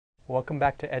Welcome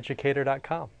back to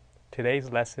Educator.com. Today's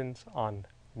lessons on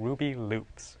Ruby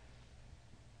loops.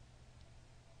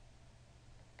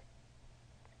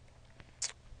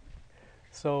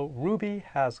 So Ruby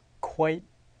has quite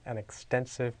an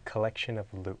extensive collection of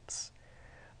loops.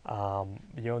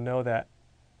 You'll know that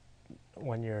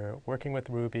when you're working with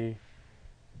Ruby,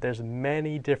 there's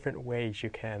many different ways you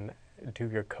can do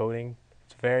your coding.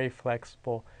 It's very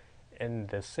flexible. In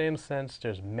the same sense,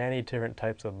 there's many different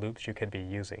types of loops you could be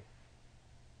using.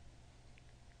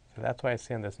 So that's why I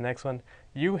say on this next one,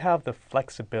 you have the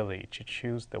flexibility to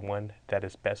choose the one that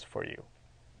is best for you.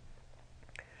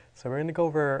 So we're going to go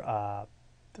over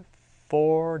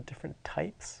 4 different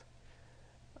types.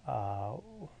 The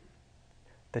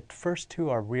first 2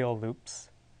 are real loops,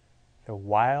 the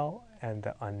while and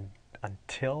the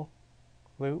until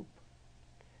loop.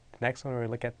 The next one we're going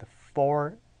to look at the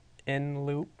for in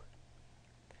loop.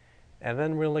 And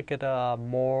then we'll look at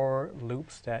more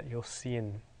loops that you'll see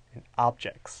in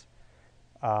objects.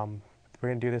 We're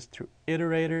going to do this through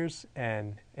iterators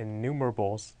and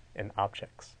enumerables in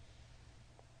objects.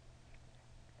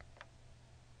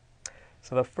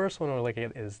 So the first one we're looking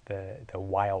at is the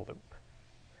while loop.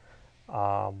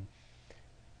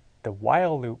 The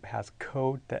while loop has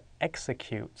code that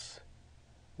executes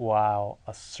while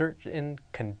a certain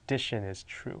condition is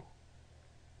true.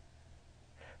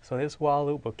 So this while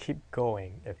loop will keep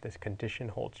going if this condition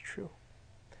holds true.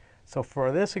 So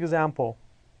for this example,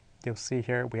 you'll see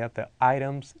here we have the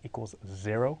items equals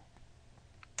 0.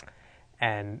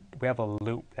 And we have a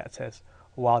loop that says,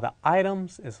 while the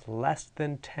items is less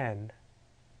than 10,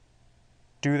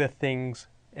 do the things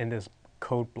in this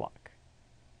code block.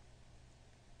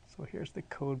 So here's the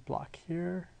code block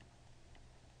here.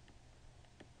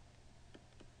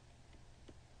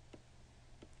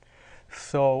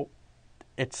 So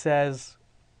it says,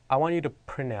 I want you to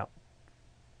print out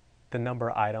the number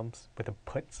of items with the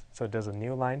puts, so it does a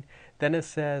new line. Then it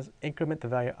says increment the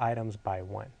value of items by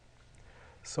 1.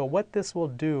 So what this will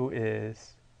do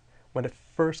is, when it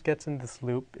first gets in this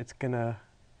loop, it's going to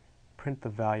print the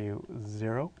value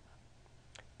 0.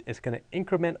 It's going to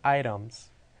increment items,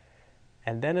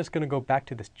 and then it's going to go back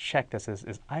to this check that says,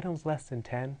 is items less than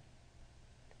 10?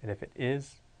 And if it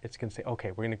is, it's going to say,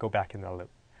 okay, we're going to go back in the loop.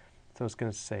 So it's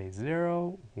going to say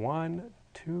 0, 1,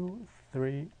 2,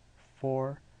 3,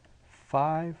 4,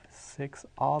 5, 6,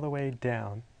 all the way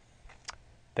down.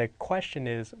 The question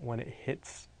is when it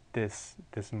hits this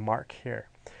mark here.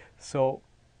 So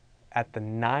at the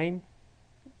 9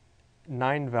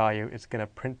 value, it's going to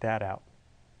print that out.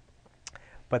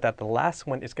 But at the last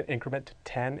one, it's going to increment to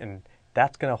 10, and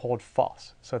that's going to hold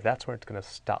false. So that's where it's going to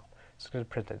stop. So it's going to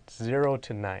print at 0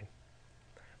 to 9.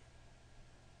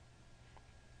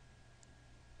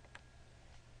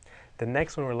 The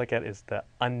next one we're looking at is the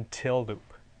until loop.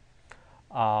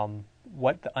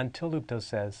 What the until loop does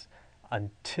says,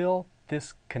 until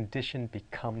this condition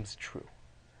becomes true.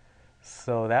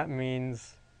 So that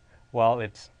means while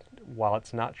it's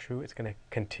not true, it's going to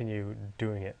continue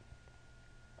doing it.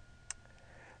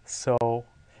 So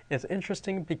it's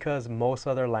interesting because most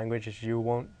other languages you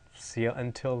won't see an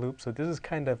until loop. So this is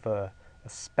kind of a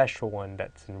special one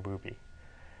that's in Ruby.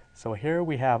 So here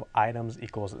we have items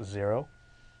equals 0.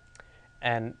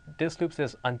 And this loop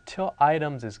says, until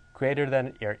items is greater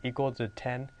than or equal to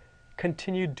 10,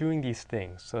 continue doing these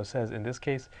things. So it says, in this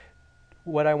case,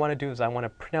 what I want to do is I want to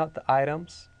print out the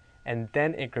items and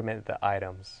then increment the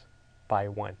items by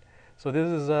 1. So this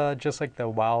is just like the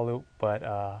while loop, but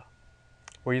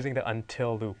we're using the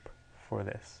until loop for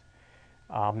this.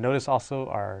 Notice also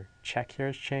our check here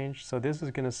has changed. So this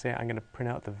is going to say I'm going to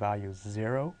print out the value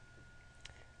 0.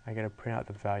 I'm going to print out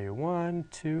the value 1,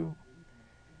 2,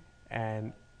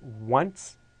 and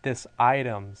once this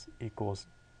items equals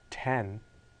 10,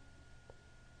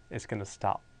 it's going to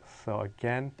stop. So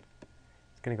again,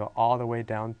 it's going to go all the way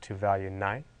down to value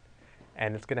 9.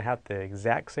 And it's going to have the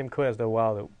exact same code as the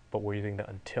while loop, but we're using the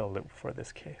until loop for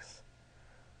this case.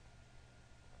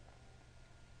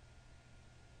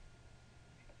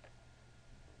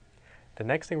 The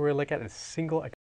next thing we're going to look at is single